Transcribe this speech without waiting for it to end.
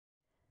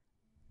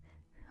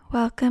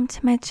Welcome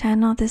to my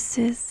channel. This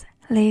is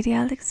Lady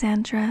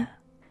Alexandra,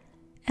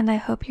 and I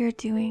hope you're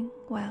doing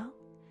well.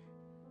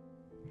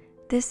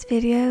 This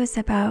video is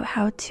about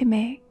how to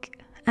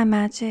make a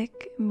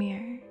magic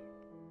mirror.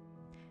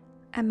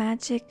 A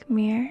magic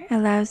mirror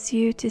allows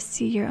you to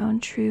see your own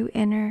true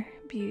inner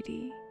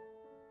beauty.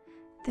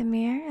 The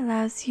mirror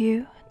allows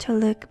you to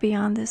look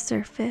beyond the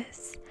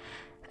surface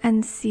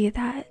and see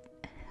that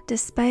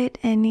despite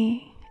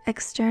any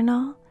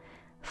external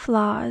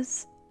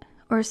flaws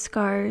or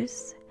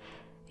scars,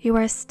 you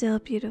are still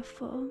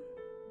beautiful.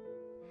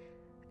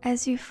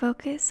 As you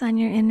focus on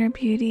your inner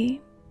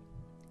beauty,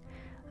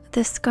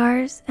 the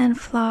scars and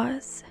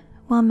flaws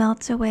will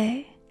melt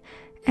away,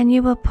 and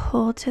you will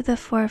pull to the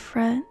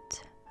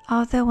forefront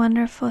all the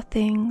wonderful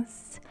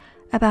things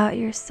about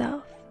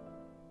yourself.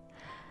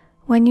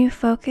 When you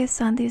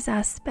focus on these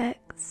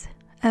aspects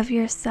of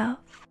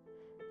yourself,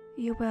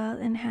 you will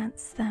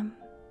enhance them.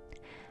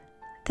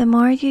 The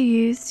more you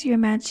use your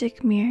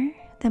magic mirror,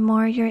 the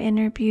more your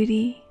inner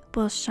beauty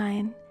will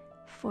shine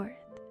forth.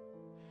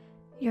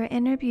 Your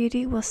inner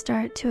beauty will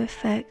start to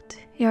affect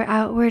your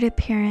outward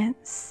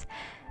appearance,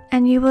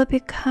 and you will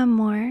become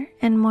more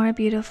and more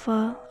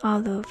beautiful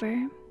all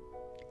over.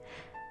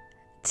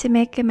 To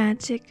make a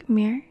magic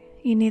mirror,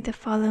 you need the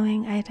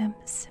following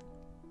items: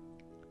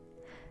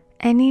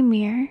 any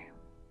mirror,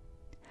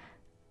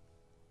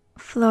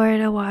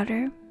 Florida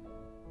water,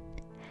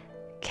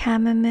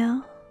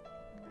 chamomile,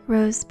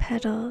 rose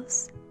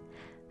petals,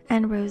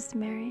 and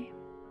rosemary.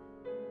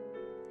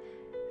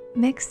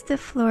 Mix the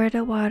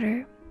Florida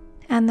water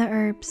and the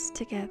herbs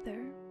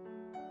together.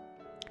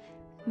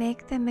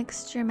 Make the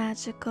mixture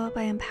magical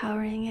by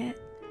empowering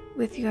it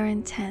with your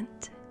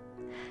intent.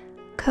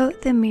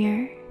 Coat the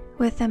mirror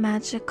with a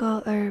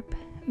magical herb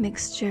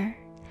mixture.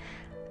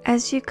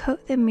 As you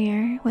coat the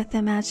mirror with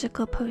a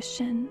magical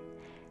potion,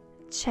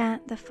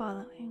 chant the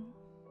following: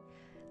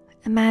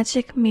 a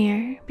magic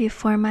mirror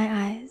before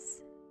my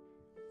eyes,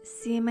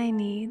 see my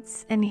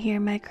needs and hear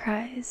my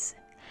cries.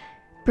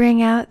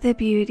 Bring out the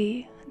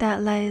beauty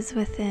that lies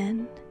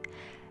within.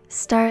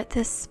 Start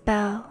the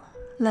spell,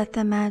 let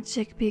the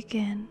magic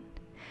begin.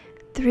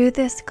 Through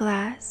this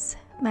glass,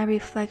 my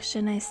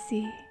reflection I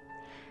see,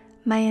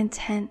 my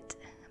intent,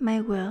 my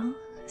will,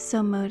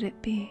 so mote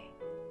it be.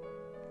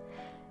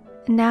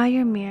 Now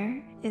your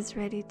mirror is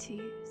ready to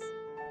use,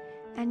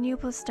 and you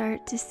will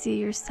start to see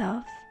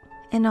yourself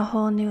in a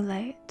whole new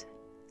light.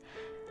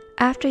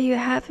 After you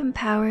have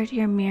empowered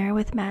your mirror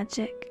with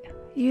magic,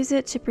 use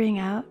it to bring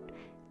out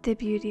the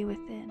beauty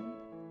within.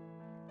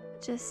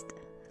 Just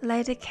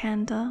light a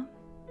candle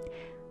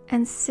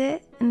and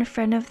sit in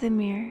front of the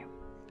mirror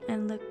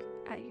and look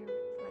at your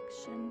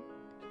reflection.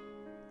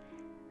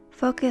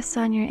 Focus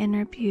on your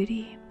inner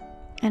beauty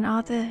and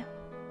all the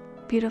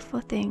beautiful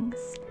things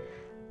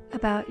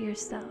about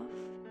yourself.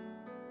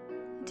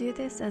 Do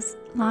this as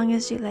long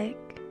as you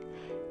like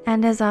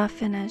and as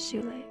often as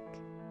you like.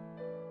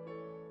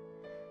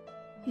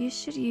 You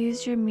should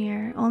use your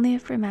mirror only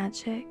for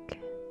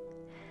magic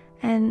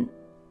and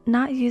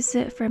not use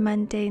it for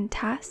mundane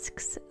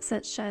tasks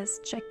such as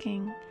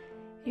checking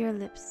your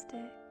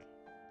lipstick.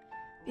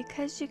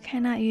 Because you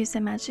cannot use a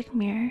magic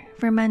mirror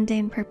for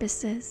mundane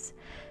purposes,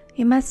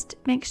 you must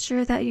make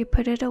sure that you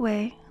put it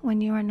away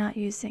when you are not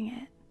using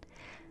it.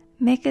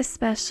 Make a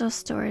special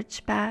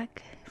storage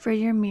bag for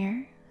your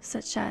mirror,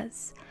 such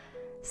as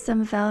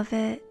some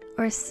velvet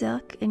or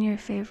silk in your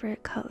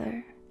favorite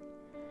color,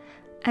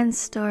 and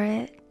store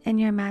it in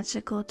your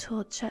magical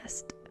tool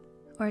chest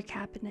or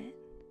cabinet.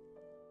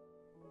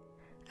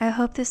 I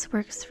hope this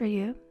works for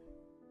you.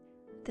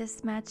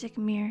 This Magick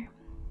Mirror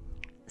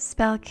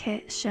Spell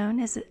Kit shown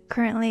is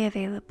currently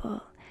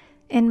available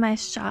in my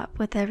shop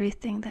with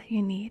everything that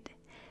you need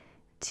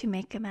to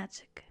make a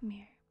magic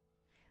mirror.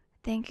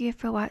 Thank you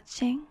for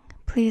watching.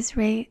 Please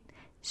rate,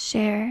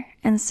 share,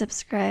 and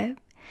subscribe,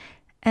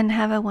 and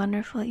have a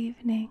wonderful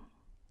evening.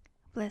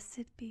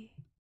 Blessed be.